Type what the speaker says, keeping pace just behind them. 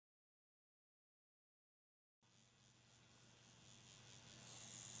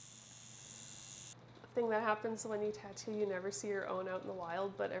thing that happens when you tattoo, you never see your own out in the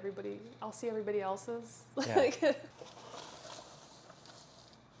wild, but I'll see everybody else's. Yeah.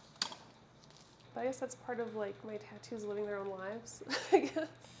 But I guess that's part of like my tattoos living their own lives, I guess.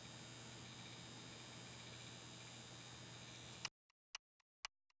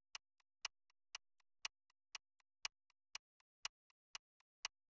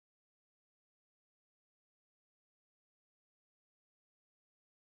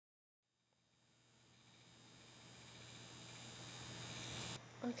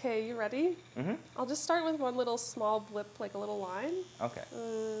 Okay, you ready? Mm-hmm. I'll just start with one little small blip, like a little line. Okay.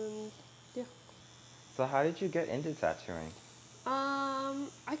 Yeah. So how did you get into tattooing?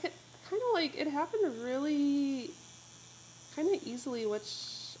 I could kind of like, it happened really kind of easily,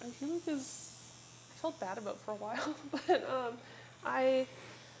 which I feel like I felt bad about for a while. But I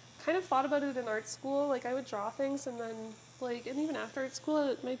kind of thought about it in art school. Like I would draw things and then like, and even after art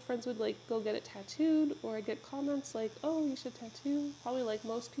school, my friends would like go get it tattooed, or I'd get comments like, oh, you should tattoo. Probably like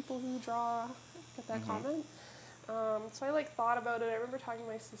most people who draw get that comment. So I like thought about it. I remember talking to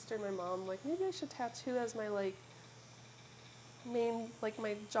my sister and my mom, like maybe I should tattoo as my like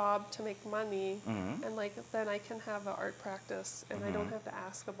my job to make money, and like then I can have an art practice and I don't have to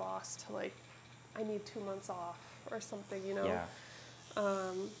ask a boss to like I need 2 months off or something, you know. Yeah.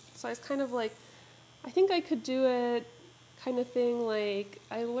 So I was kind of like, I think I could do it kind of thing. Like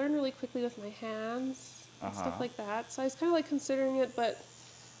I learned really quickly with my hands and stuff like that. So I was kind of like considering it, but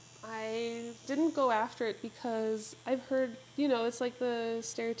I didn't go after it because I've heard, you know, it's like the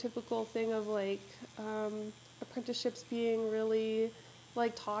stereotypical thing of like apprenticeships being really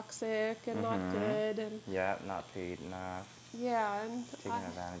like toxic and not good, and Yeah, not paid enough, yeah, and taken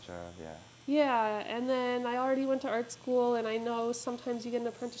advantage of, yeah. yeah, and then I already went to art school, and I know sometimes you get an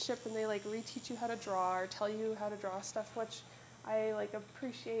apprenticeship and they like reteach you how to draw or tell you how to draw stuff, which I like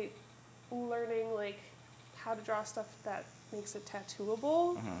appreciate learning like how to draw stuff that makes it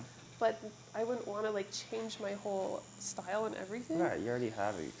tattooable. But I wouldn't want to like change my whole style and everything. Right, you already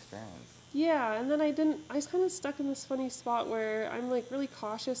have the experience. Yeah, and then I was kind of stuck in this funny spot where I'm like really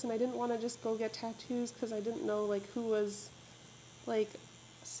cautious, and I didn't want to just go get tattoos because I didn't know like who was like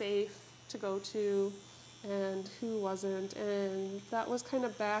safe to go to and who wasn't. And that was kind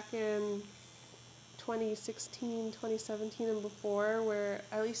of back in 2016, 2017 and before, where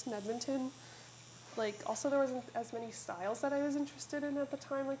at least in Edmonton, like also there wasn't as many styles that I was interested in at the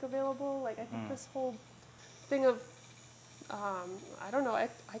time like available. Like I think this whole thing of I don't know, I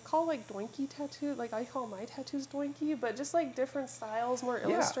call like doinky tattoo, like I call my tattoos doinky, but just like different styles, more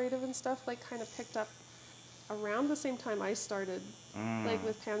illustrative and stuff, like kind of picked up around the same time I started, like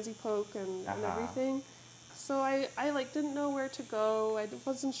with pansy poke and everything. So I like didn't know where to go. I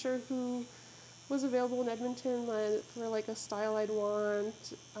wasn't sure who was available in Edmonton for like a style I'd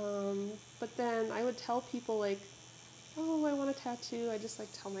want. But then I would tell people like, oh, I want a tattoo. I just like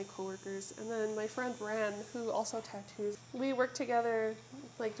tell my coworkers. And then my friend Ran, who also tattoos, we worked together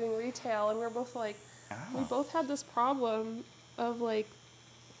like doing retail, and we were both like, we both had this problem of like,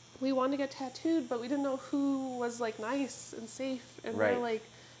 we wanted to get tattooed, but we didn't know who was like nice and safe. And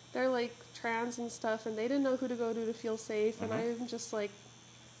they're like trans and stuff, and they didn't know who to go to feel safe. And I'm just like,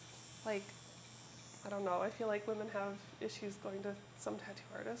 I don't know. I feel like women have issues going to some tattoo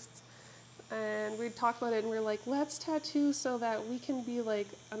artists. And we'd talk about it, and we're like, let's tattoo so that we can be like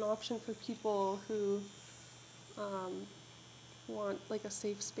an option for people who want like a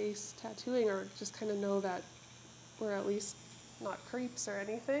safe space tattooing, or just kind of know that we're at least not creeps or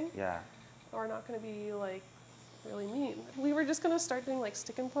anything. Yeah. Or not going to be like really mean. We were just going to start doing like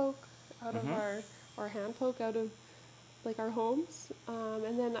stick and poke out of our hand poke out of like our homes.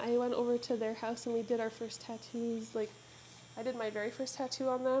 And then I went over to their house and we did our first tattoos. Like I did my very first tattoo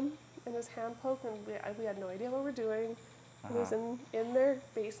on them, and it was hand poke, and we had no idea what we're doing. It was in their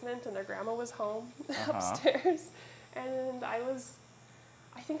basement, and their grandma was home upstairs. And I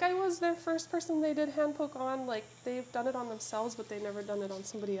think I was their first person they did hand poke on. Like they've done it on themselves, but they've never done it on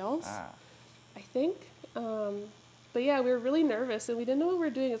somebody else, I think. But yeah, we were really nervous, and we didn't know what we were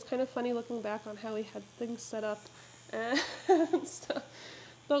doing. It's kind of funny looking back on how we had things set up and stuff.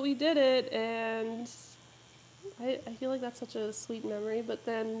 But we did it, and I feel like that's such a sweet memory. But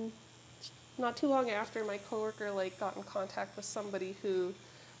then not too long after, my coworker like got in contact with somebody who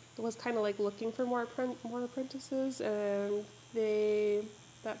was kind of like looking for more apprentices, and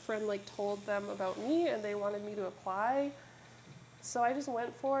that friend like told them about me, and they wanted me to apply. So I just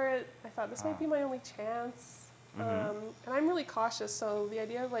went for it. I thought this might be my only chance. And I'm really cautious, so the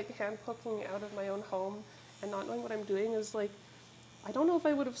idea of like hand poking out of my own home and not knowing what I'm doing is like, I don't know if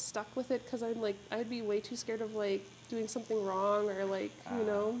I would have stuck with it, because I'm like, I'd be way too scared of like doing something wrong, or like, you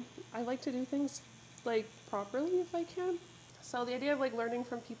know, I like to do things like properly if I can. So the idea of like learning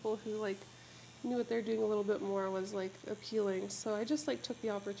from people who like knew what they're doing a little bit more was like appealing. So I just like took the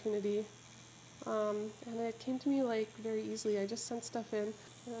opportunity, and it came to me like very easily. I just sent stuff in,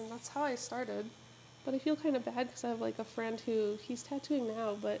 and that's how I started. But I feel kind of bad because I have like a friend who he's tattooing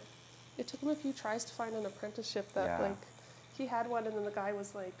now, but it took him a few tries to find an apprenticeship that Yeah. like he had one, and then the guy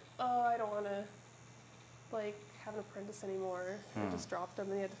was like, "Oh, I don't want to like have an apprentice anymore." And just dropped him,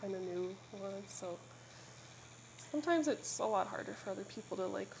 and he had to find a new one. So sometimes it's a lot harder for other people to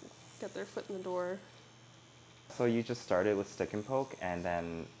like get their foot in the door. So you just started with stick and poke and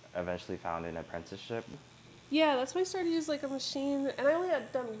then eventually found an apprenticeship? Yeah, that's why I started to use like a machine, and I only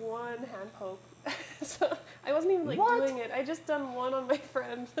had done one hand poke. So I wasn't even like doing it. I just done one on my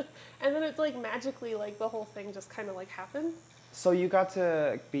friend, and then it's like magically like the whole thing just kind of like happened. So you got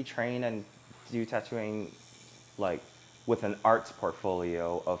to be trained and do tattooing like with an arts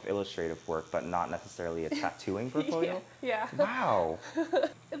portfolio of illustrative work, but not necessarily a tattooing portfolio? Yeah. Wow.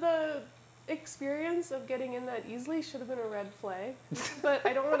 The experience of getting in that easily should have been a red flag, but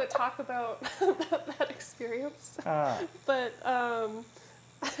I don't want to talk about that experience. But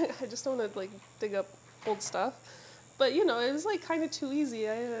I just don't want to like dig up old stuff. But you know, it was like kind of too easy.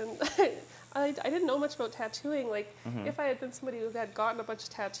 I didn't know much about tattooing. Like, if I had been somebody who had gotten a bunch of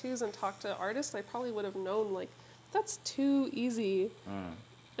tattoos and talked to artists, I probably would have known like that's too easy.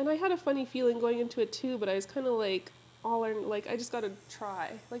 And I had a funny feeling going into it too, but I was kind of like, like I just got to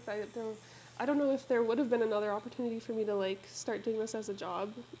try. Like I don't know if there would have been another opportunity for me to like start doing this as a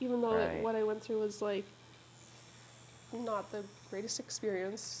job, even though what I went through was like not the greatest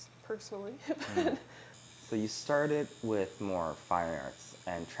experience personally. So you started with more fine arts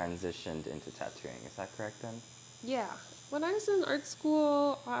and transitioned into tattooing. Is that correct then? Yeah. When I was in art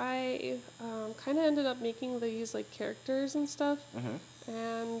school, I kind of ended up making these like characters and stuff.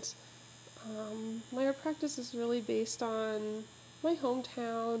 And my art practice is really based on my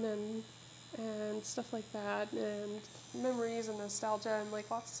hometown and stuff like that, and memories and nostalgia, and like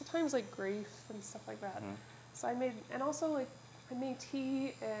lots of times like grief and stuff like that. So I made, and also like I'm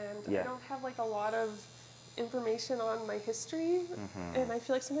Metis, and I don't have like a lot of information on my history, and I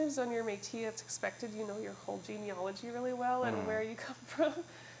feel like sometimes when you're Metis, it's expected you know your whole genealogy really well and where you come from.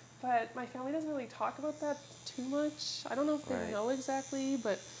 But my family doesn't really talk about that too much. I don't know if they know exactly,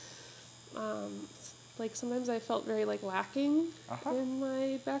 but like sometimes I felt very like lacking in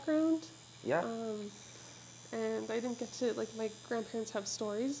my background. Yeah. And I didn't get to, like, my grandparents have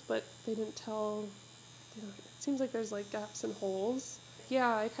stories, but they didn't tell, you know, it seems like there's like gaps and holes.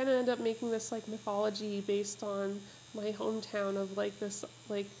 Yeah, I kind of end up making this like mythology based on my hometown of like this,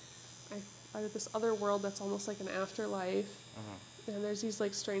 like, this other world that's almost like an afterlife. And there's these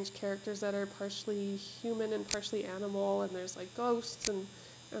like strange characters that are partially human and partially animal, and there's like ghosts and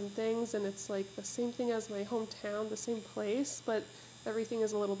things, and it's like the same thing as my hometown, the same place, but everything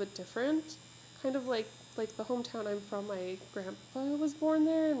is a little bit different. Kind of like the hometown I'm from, my grandpa was born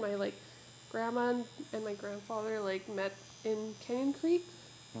there, and my like grandma and my grandfather like met in Canyon Creek,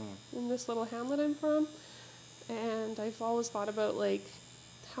 in this little hamlet I'm from. And I've always thought about like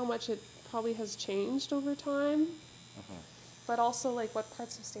how much it probably has changed over time, but also like what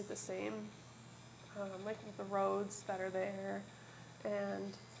parts have stayed the same, like the roads that are there,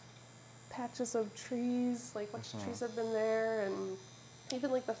 and patches of trees, like which trees have been there, and even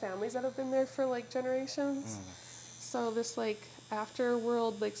like the families that have been there for like generations. So this like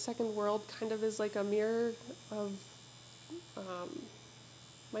afterworld, like second world, kind of is like a mirror of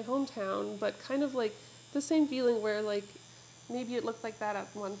my hometown, but kind of like the same feeling where like maybe it looked like that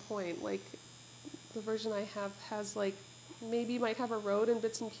at one point. Like the version I have has like maybe might have a road and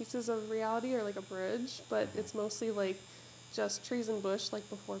bits and pieces of reality, or like a bridge, but it's mostly like just trees and bush, like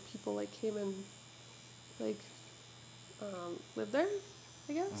before people like came and like lived there,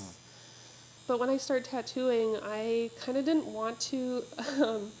 I guess. But when I started tattooing, I kind of didn't want to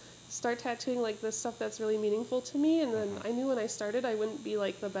start tattooing like this stuff that's really meaningful to me, and then I knew when I started I wouldn't be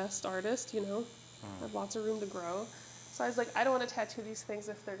like the best artist, you know. I have lots of room to grow. So I was like, I don't want to tattoo these things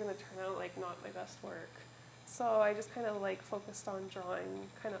if they're going to turn out like not my best work. So I just kind of like focused on drawing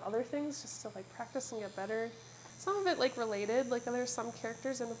kind of other things just to like practice and get better. Some of it like related, like there's some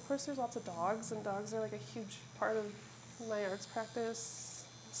characters, and of course there's lots of dogs, and dogs are like a huge part of my arts practice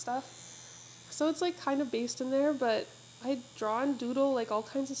and stuff. So it's like kind of based in there, but I draw and doodle like all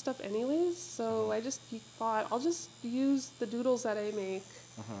kinds of stuff anyways, so I just thought I'll just use the doodles that I make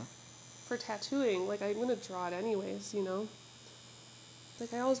for tattooing. Like I'm gonna draw it anyways, you know.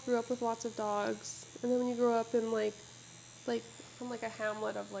 Like I always grew up with lots of dogs, and then when you grow up in like from like a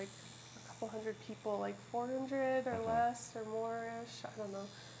hamlet of like a couple hundred people, like 400 or less or more-ish, I don't know.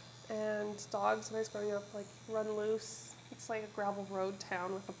 And dogs, when I was growing up, like run loose. It's like a gravel road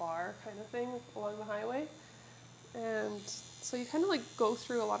town with a bar kind of thing along the highway. And so you kind of like go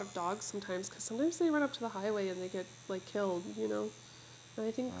through a lot of dogs sometimes, because sometimes they run up to the highway and they get like killed, you know. And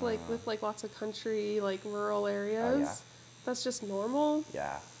I think like with like lots of country, like rural areas, that's just normal.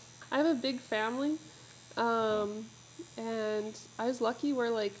 Yeah. I have a big family, and I was lucky where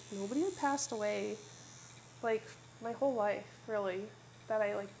like nobody had passed away, like my whole life really, that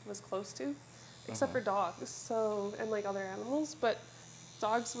I like was close to, except for dogs. So and like other animals, but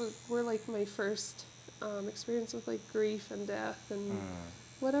dogs were like my first experience with like grief and death and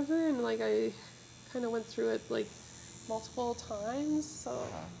whatever, and like I kind of went through it like multiple times, so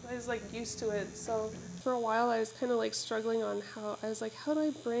I was like used to it. So for a while I was kind of like struggling on how how do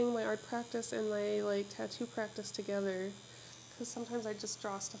I bring my art practice and my like tattoo practice together, because sometimes I just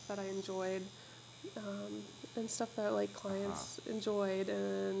draw stuff that I enjoyed, and stuff that like clients enjoyed,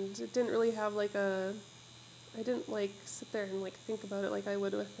 and it didn't really have like I didn't like sit there and like think about it like I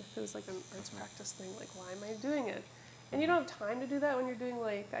would if it was like an arts practice thing, like why am I doing it? And you don't have time to do that when you're doing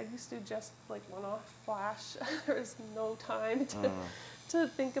like, I used to do just like one-off flash. There was no time to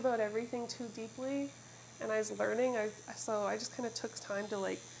think about everything too deeply. And I was learning, so I just kind of took time to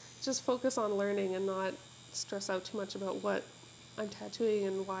like just focus on learning and not stress out too much about what I'm tattooing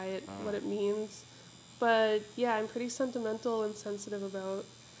and why what it means. But yeah, I'm pretty sentimental and sensitive about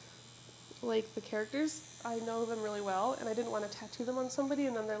like the characters. I know them really well, and I didn't want to tattoo them on somebody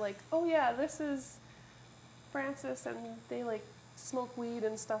and then they're like, oh yeah, this is Francis, and they like smoke weed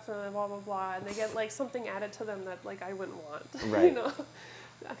and stuff and blah blah blah, and they get like something added to them that like I wouldn't want, right. You know,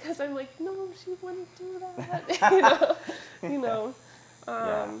 because I'm like, no, she wouldn't do that, you know,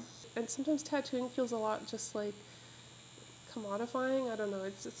 and sometimes tattooing feels a lot just like commodifying. I don't know.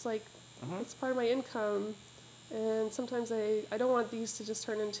 It's like it's part of my income, and sometimes I don't want these to just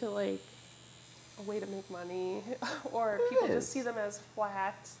turn into like a way to make money, or people just see them as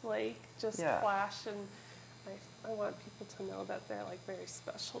flat, like just flash, and I want people to know that they're like very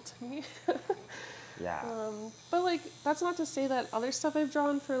special to me. But like that's not to say that other stuff I've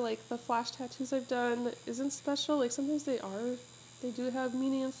drawn for like the flash tattoos I've done isn't special. Like sometimes they do have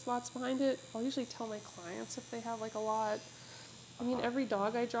meaning and thoughts behind it. I'll usually tell my clients if they have like a lot. I mean, every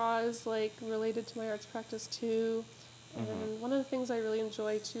dog I draw is like related to my arts practice too. And one of the things I really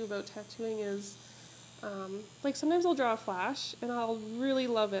enjoy too about tattooing is like sometimes I'll draw a flash and I'll really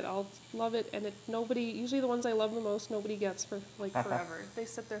love it. I'll love it, and usually the ones I love the most, nobody gets for like forever. They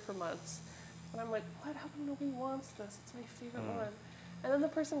sit there for months. And I'm like, what? How come nobody wants this? It's my favorite one. And then the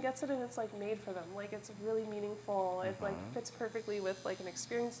person gets it and it's like made for them. Like it's really meaningful. It like fits perfectly with like an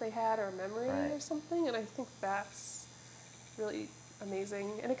experience they had or a memory or something. And I think that's really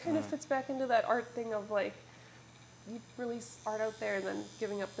amazing. And it kind of fits back into that art thing of like, you release art out there and then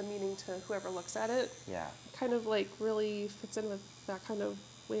giving up the meaning to whoever looks at it. Yeah. Kind of like really fits in with that kind of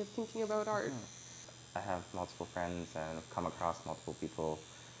way of thinking about art. I have multiple friends and I've come across multiple people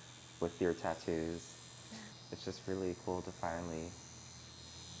with your tattoos. It's just really cool to finally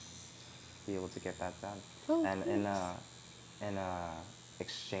be able to get that done. Oh, and thanks. in a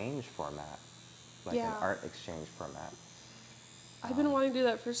exchange format, like an art exchange format. I've been wanting to do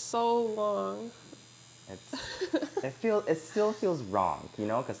that for so long. It still feels wrong, you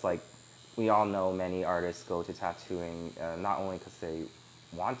know, because like we all know many artists go to tattooing not only because they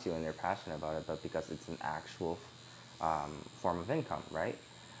want to and they're passionate about it, but because it's an actual form of income, right?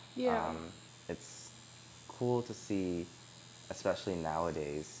 Yeah. It's cool to see, especially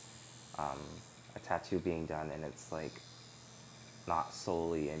nowadays, a tattoo being done and it's like not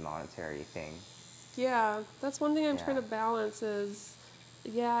solely a monetary thing. Yeah, that's one thing I'm trying to balance is,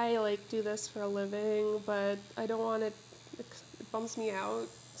 I like do this for a living, but I don't want it bums me out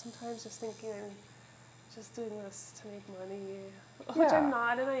sometimes just thinking I'm just doing this to make money, which I'm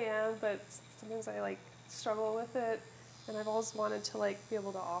not, and I am, but sometimes I like struggle with it, and I've always wanted to like be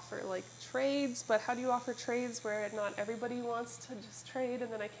able to offer like trades, but how do you offer trades where not everybody wants to just trade,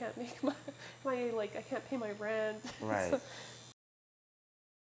 and then I can't make my I can't pay my rent. Right. So,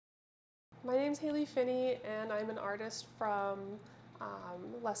 my name's Halie Finney, and I'm an artist from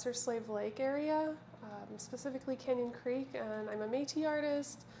Lesser Slave Lake area, specifically Canyon Creek, and I'm a Metis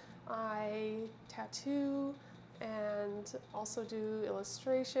artist. I tattoo and also do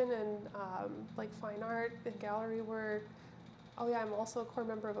illustration and like fine art and gallery work. Oh yeah, I'm also a core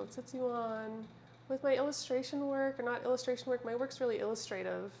member of Ociciwan. With my illustration work, or not illustration work, my work's really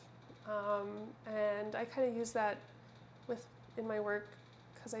illustrative, and I kind of use that in my work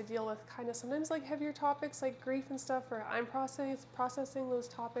because I deal with kind of sometimes like heavier topics like grief and stuff, or I'm processing those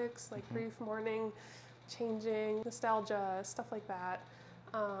topics like grief, mourning, changing, nostalgia, stuff like that.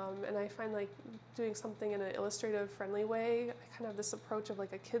 And I find like doing something in an illustrative, friendly way, I kind of have this approach of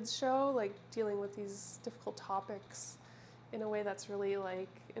like a kid's show, like dealing with these difficult topics in a way that's really like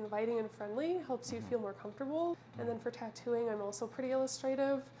inviting and friendly, helps you feel more comfortable. And then for tattooing, I'm also pretty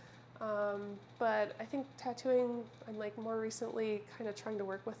illustrative. But I think tattooing, I'm like more recently kind of trying to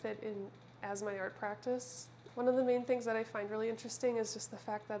work with it as my art practice. One of the main things that I find really interesting is just the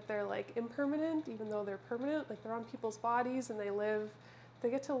fact that they're like impermanent, even though they're permanent. Like they're on people's bodies and they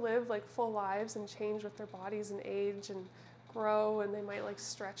get to live like full lives and change with their bodies and age and grow, and they might like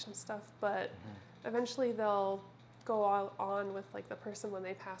stretch and stuff, but eventually they'll go on with like the person when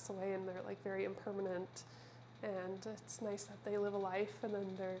they pass away, and they're like very impermanent, and it's nice that they live a life and then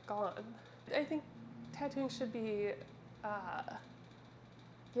they're gone. I think tattooing should be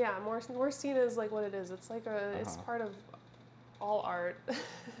more seen as like what it is. It's like it's part of all art.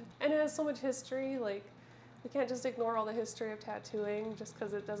 And it has so much history. Like we can't just ignore all the history of tattooing just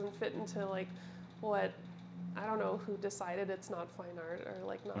because it doesn't fit into like what, I don't know who decided it's not fine art or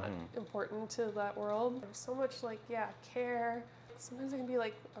like not important to that world. There's so much like care. Sometimes it can be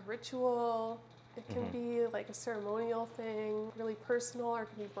like a ritual. It can be like a ceremonial thing, really personal, or it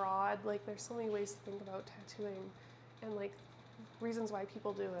can be broad. Like there's so many ways to think about tattooing and like reasons why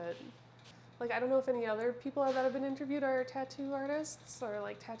people do it. Like I don't know if any other people that have been interviewed are tattoo artists or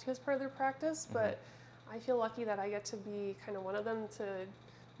like tattoo as part of their practice, but I feel lucky that I get to be kind of one of them, to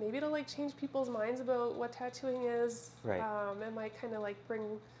maybe to like change people's minds about what tattooing is. Right. It might kind of like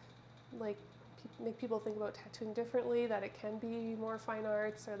bring like make people think about tattooing differently, that it can be more fine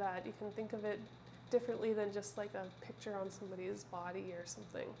arts, or that you can think of it differently than just like a picture on somebody's body or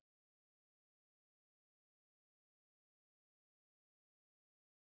something.